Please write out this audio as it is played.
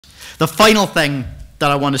The final thing that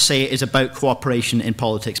I want to say is about cooperation in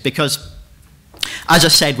politics, because, as I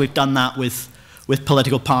said, we've done that with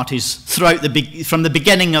political parties throughout from the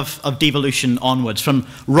beginning of devolution onwards, from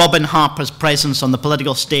Robin Harper's presence on the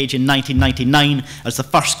political stage in 1999 as the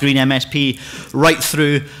first Green MSP, right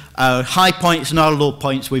through our high points and our low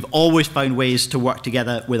points. We've always found ways to work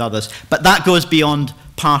together with others. But that goes beyond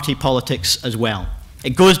party politics as well.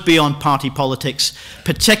 It goes beyond party politics,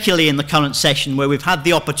 particularly in the current session, where we've had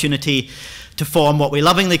the opportunity to form what we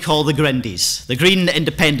lovingly call the Grindies, the Green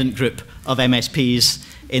Independent Group of MSPs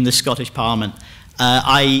in the Scottish Parliament.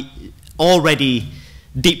 I already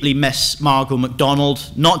deeply miss Margot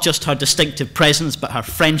MacDonald, not just her distinctive presence, but her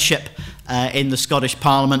friendship in the Scottish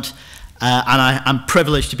Parliament. And I am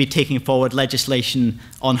privileged to be taking forward legislation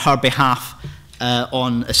on her behalf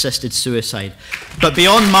on assisted suicide. But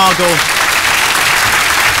beyond Margot,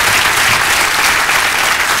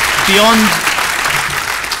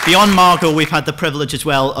 beyond Margot, we've had the privilege as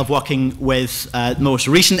well of working with the most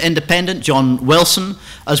recent independent, John Wilson,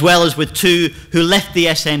 as well as with two who left the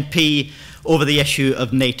SNP over the issue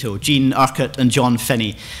of NATO, Jean Urquhart and John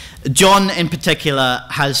Finnie. John, in particular,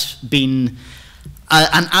 has been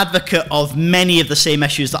an advocate of many of the same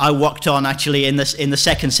issues that I worked on actually in the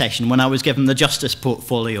second session when I was given the justice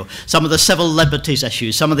portfolio. Some of the civil liberties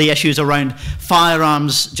issues, some of the issues around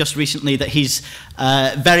firearms just recently that he's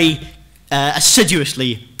very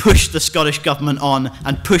assiduously pushed the Scottish Government on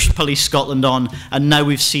and pushed Police Scotland on, and now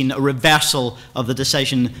we've seen a reversal of the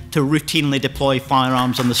decision to routinely deploy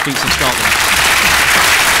firearms on the streets of Scotland.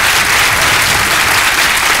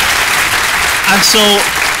 And so,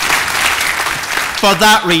 for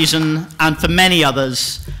that reason, and for many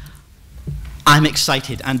others, I'm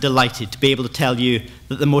excited and delighted to be able to tell you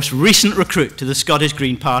that the most recent recruit to the Scottish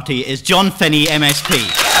Green Party is John Finnie MSP.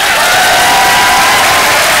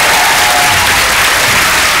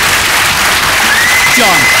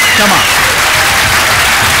 John, come on.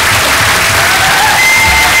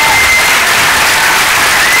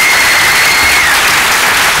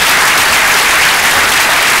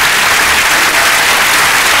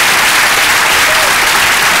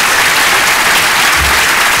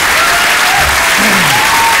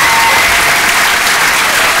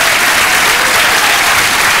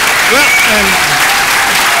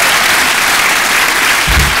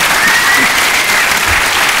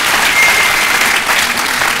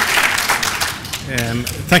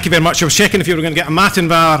 Thank you very much. I was checking if you were going to get a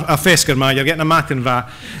Matinvar, a Feskerma. You're getting a Matinvar.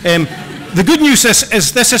 The good news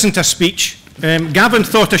is this isn't a speech. Gavin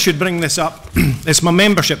thought I should bring this up. It's my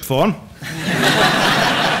membership form.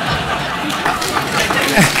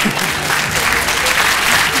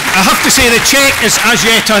 I have to say the cheque is as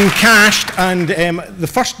yet uncashed, and the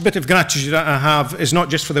first bit of gratitude I have is not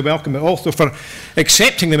just for the welcome, but also for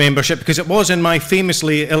accepting the membership, because it was in my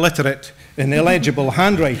famously illiterate and illegible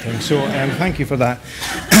handwriting, so thank you for that.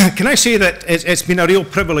 Can I say that it's been a real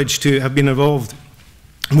privilege to have been involved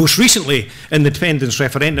most recently in the Independence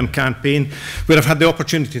referendum campaign, where I've had the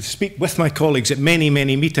opportunity to speak with my colleagues at many,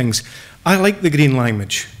 many meetings. I like the Green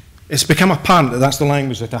language. It's become apparent that that's the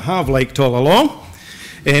language that I have liked all along.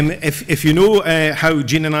 If you know how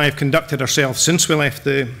Jean and I have conducted ourselves since we left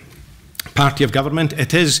the party of government,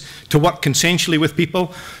 it is to work consensually with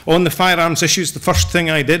people. On the firearms issues, the first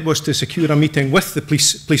thing I did was to secure a meeting with the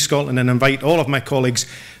Police Scotland and invite all of my colleagues.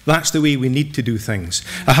 That's the way we need to do things.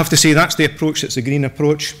 I have to say that's the approach, that's the Green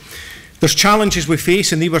approach. There's challenges we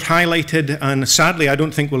face, and they were highlighted, and sadly I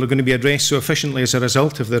don't think we're going to be addressed so efficiently as a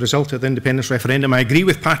result of the independence referendum. I agree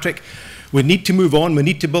with Patrick. We need to move on, we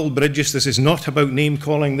need to build bridges. This is not about name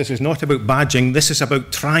calling, this is not about badging, this is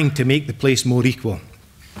about trying to make the place more equal.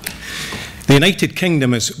 The United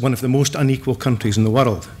Kingdom is one of the most unequal countries in the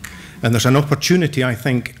world, and there's an opportunity, I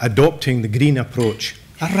think, adopting the Green approach,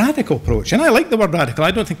 a radical approach, and I like the word radical.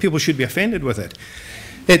 I don't think people should be offended with it.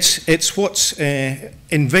 It's what's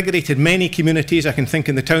invigorated many communities. I can think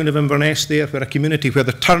in the town of Inverness there, where a community where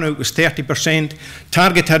the turnout was 30%,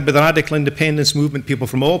 targeted by the radical independence movement, people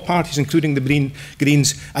from all parties, including the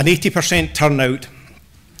Greens, an 80% turnout.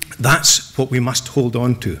 That's what we must hold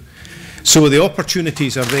on to. So the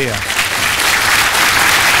opportunities are there.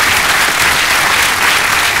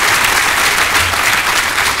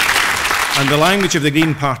 And the language of the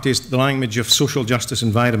Green Party is the language of social justice,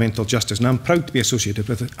 environmental justice, and I'm proud to be associated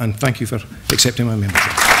with it, and thank you for accepting my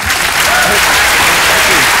membership.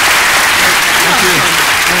 Thank you.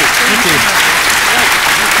 Thank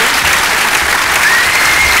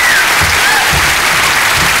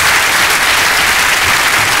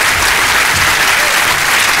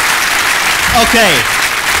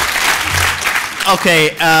you.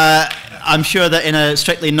 I'm sure that in a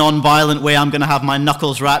strictly non-violent way, I'm going to have my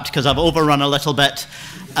knuckles rapped because I've overrun a little bit.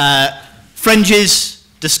 Fringes,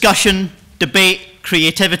 discussion, debate,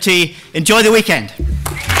 creativity. Enjoy the weekend.